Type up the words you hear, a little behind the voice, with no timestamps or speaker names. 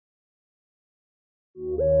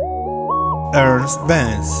Ernst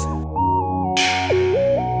Benz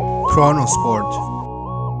Chronosport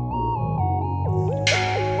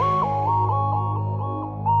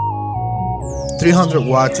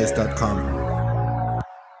 300watches.com.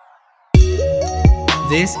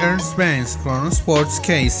 This Ernst Benz Chronosport's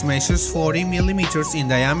case measures 40 mm in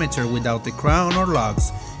diameter without the crown or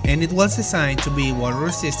lugs, and it was designed to be water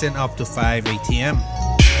resistant up to 5 atm.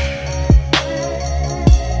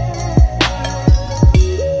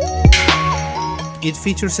 It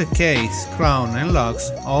features a case, crown and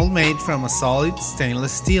lugs, all made from a solid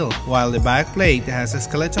stainless steel, while the back plate has a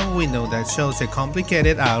skeleton window that shows a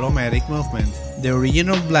complicated automatic movement. The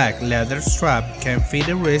original black leather strap can fit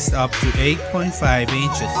a wrist up to 8.5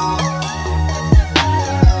 inches.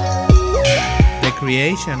 The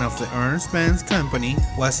creation of the Ernst Benz company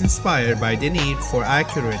was inspired by the need for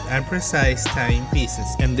accurate and precise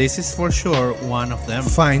timepieces, and this is for sure one of them.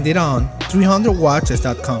 Find it on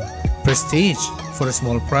 300watches.com. Prestige for a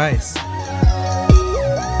small price.